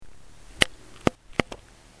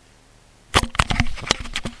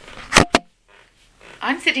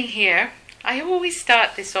I'm sitting here. I always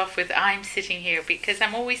start this off with I'm sitting here because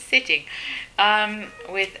I'm always sitting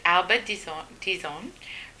with Alba Dizon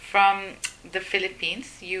from the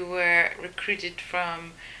Philippines. You were recruited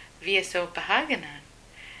from VSO Bahaganan.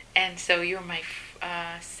 And so you're my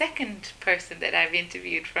second person that I've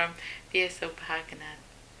interviewed from VSO Bahaganan.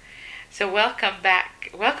 So welcome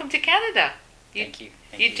back. Welcome to Canada. Thank you.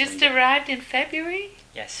 You just arrived in February?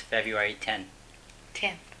 Yes, February 10th.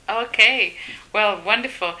 10th. Okay. Well,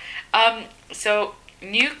 wonderful. So,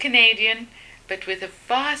 new Canadian, but with a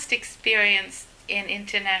vast experience in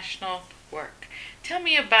international work. Tell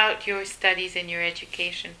me about your studies and your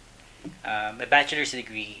education. My bachelor's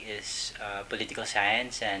degree is political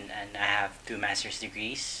science, and I have 2 master's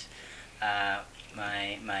degrees. I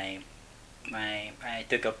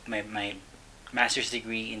took up my master's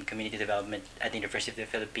degree in community development at the University of the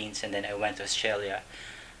Philippines, and then I went to Australia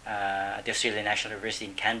at the Australian National University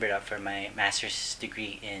in Canberra for my master's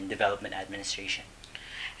degree in development administration.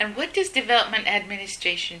 And what does development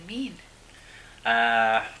administration mean?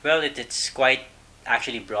 Well, it's quite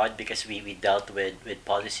actually broad because we dealt with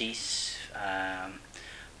policies,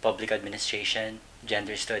 public administration,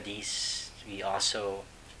 gender studies. We also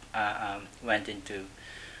went into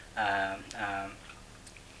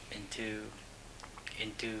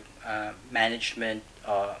management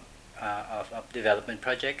of development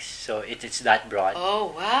projects. So it's that broad.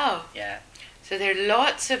 Oh, wow. Yeah. So there are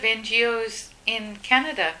lots of NGOs in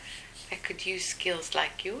Canada that could use skills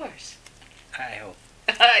like yours. I hope.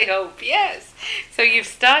 I hope, yes. So you've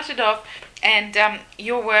started off, and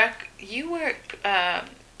your work, you were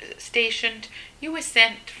stationed, you were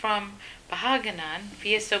sent from Bahaganan,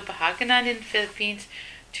 VSO Bahaganan in the Philippines,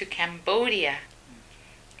 to Cambodia.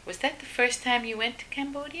 Was that the first time you went to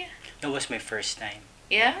Cambodia? It was my first time.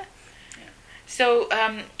 Yeah? Yeah. So,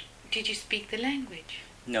 did you speak the language?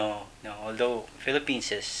 No. Although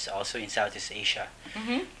Philippines is also in Southeast Asia,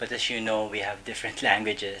 but as you know, we have different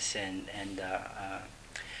languages, and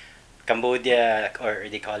Cambodia, or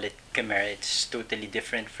they call it Khmer, it's totally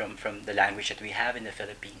different from the language that we have in the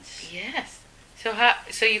Philippines. Yes. So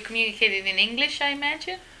you communicated in English, I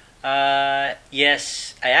imagine?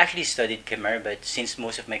 Yes, I actually studied Khmer, but since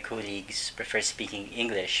most of my colleagues prefer speaking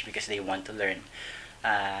English because they want to learn,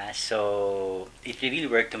 so it really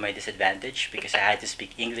worked to my disadvantage because I had to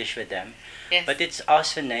speak English with them. Yes. But it's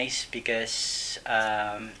also nice because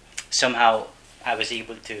somehow I was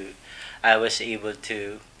able to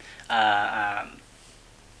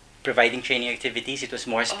providing training activities. It was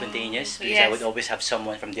more spontaneous because I would always have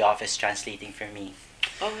someone from the office translating for me.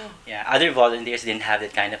 Oh. Yeah, other volunteers didn't have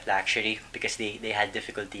that kind of luxury because they had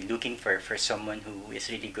difficulty looking for someone who is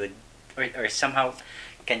really good or somehow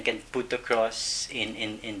can put across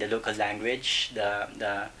in the local language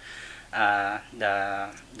the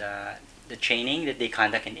training that they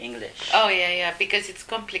conduct in English. Oh, yeah, because it's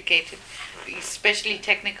complicated, especially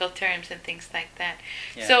technical terms and things like that.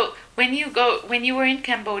 Yeah. So when you were in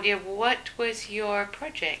Cambodia, what was your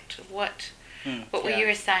project? What were you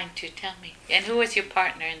assigned to? Tell me. And who was your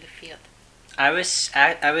partner in the field? I was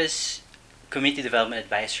community development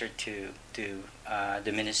advisor to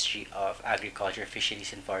the Ministry of Agriculture,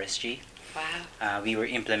 Fisheries and Forestry. Wow. We were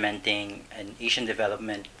implementing an Asian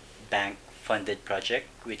Development Bank funded project,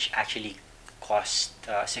 which actually cost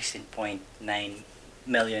 $16.9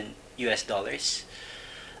 million US.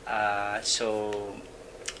 So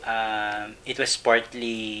it was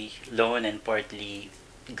partly loan and partly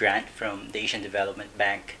grant from the Asian Development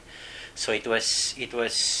Bank. So it was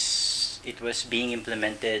being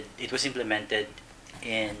implemented. It was implemented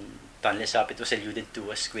in Tonle Sap. It was alluded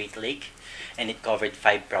to as Great Lake, and it covered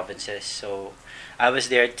 5 provinces. So I was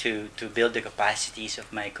there to build the capacities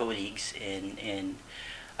of my colleagues in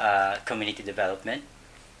community development,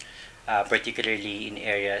 particularly in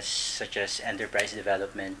areas such as enterprise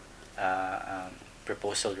development,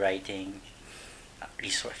 proposal writing,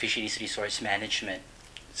 fisheries resource management.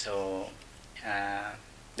 So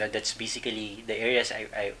that's basically the areas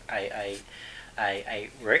I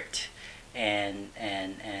worked and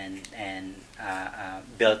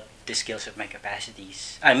built the skills of my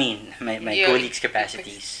capacities. I mean, my colleagues'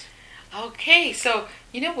 capacities. Okay, so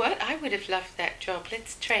you know what? I would have loved that job.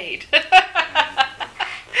 Let's trade.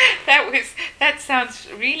 That sounds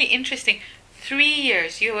really interesting. 3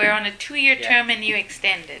 years. You were on a 2-year term and you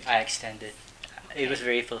extended. I extended. Okay. It was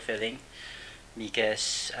very fulfilling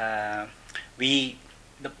because the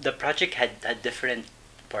project had different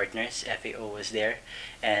partners. FAO was there,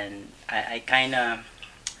 and I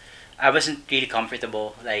wasn't really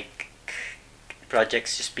comfortable like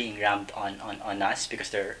projects just being rammed on us because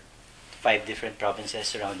they're 5 different provinces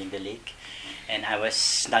surrounding the lake, and I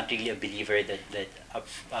was not really a believer that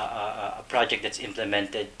a project that's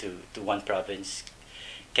implemented to one province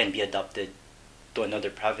can be adopted to another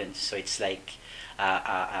province. So it's like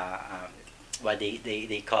what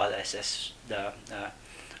they call as the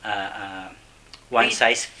one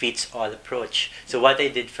size fits all approach. So what I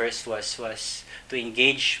did first was to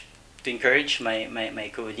encourage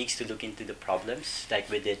my colleagues to look into the problems, like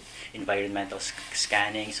we did environmental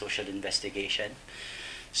scanning, social investigation.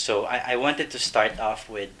 So I wanted to start off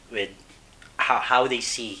with how they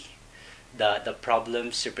see the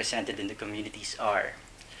problems represented in the communities are.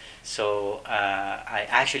 So I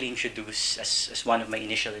actually introduced, as one of my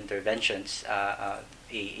initial interventions, a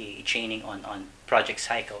training on project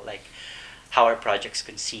cycle, like how are projects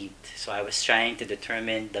conceived. So I was trying to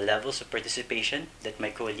determine the levels of participation that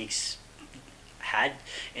my colleagues had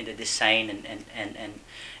in the design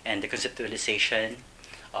and the conceptualization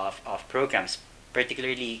of programs,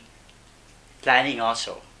 particularly planning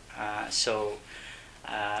also.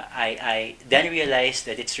 I then realized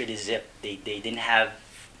that it's really zip. They didn't have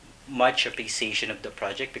much appreciation of the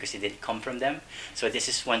project because it didn't come from them. So this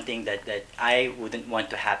is one thing that I wouldn't want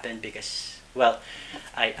to happen, because, well,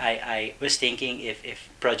 I was thinking if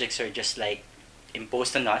projects are just like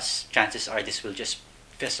imposed on us, chances are this will just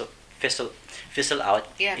fizzle out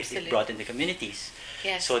if brought in the communities.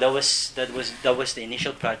 Yes. So that was the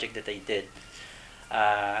initial project that I did.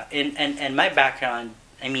 And my background,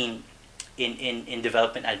 I mean, in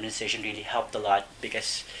development administration really helped a lot,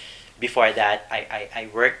 because before that I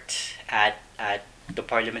worked at the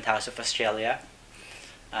Parliament House of Australia.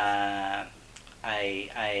 I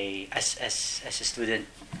as a student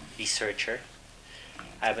researcher,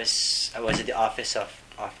 I was at the office of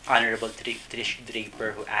Honorable Trish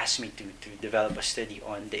Draper, who asked me to develop a study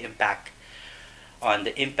on the impact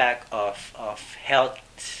of health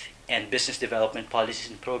and business development policies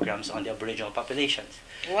and programs on the Aboriginal populations.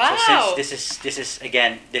 Wow! So since this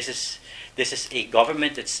is a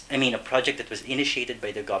government a project that was initiated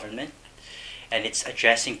by the government, and it's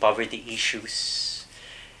addressing poverty issues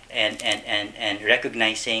and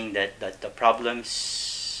recognizing that the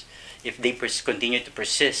problems, if they continue to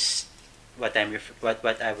persist, what I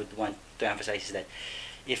would want to emphasize is that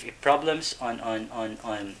if problems on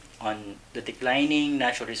the declining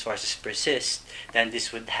natural resources persist, then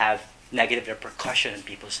this would have negative repercussion on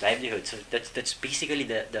people's livelihood. So that's basically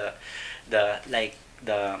the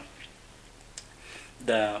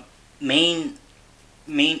main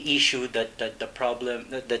issue that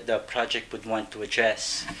the project would want to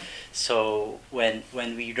address. So when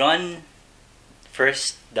we run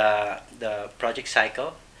first the project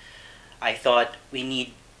cycle, I thought we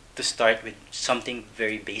need to start with something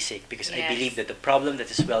very basic, because I believe that the problem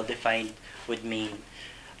that is well defined would mean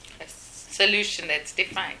a solution that's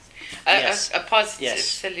defined, Yes. a positive Yes.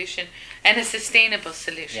 solution and a sustainable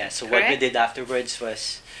solution. Yeah. So correct? what we did afterwards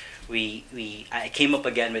was I came up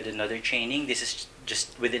again with another training. This is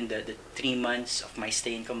just within the 3 months of my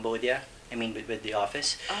stay in Cambodia. I mean, with the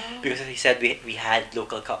office, because as I said, we had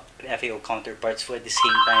local FAO counterparts who at the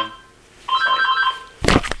same time. Sorry.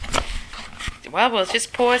 Well, we'll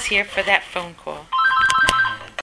just pause here for that phone call.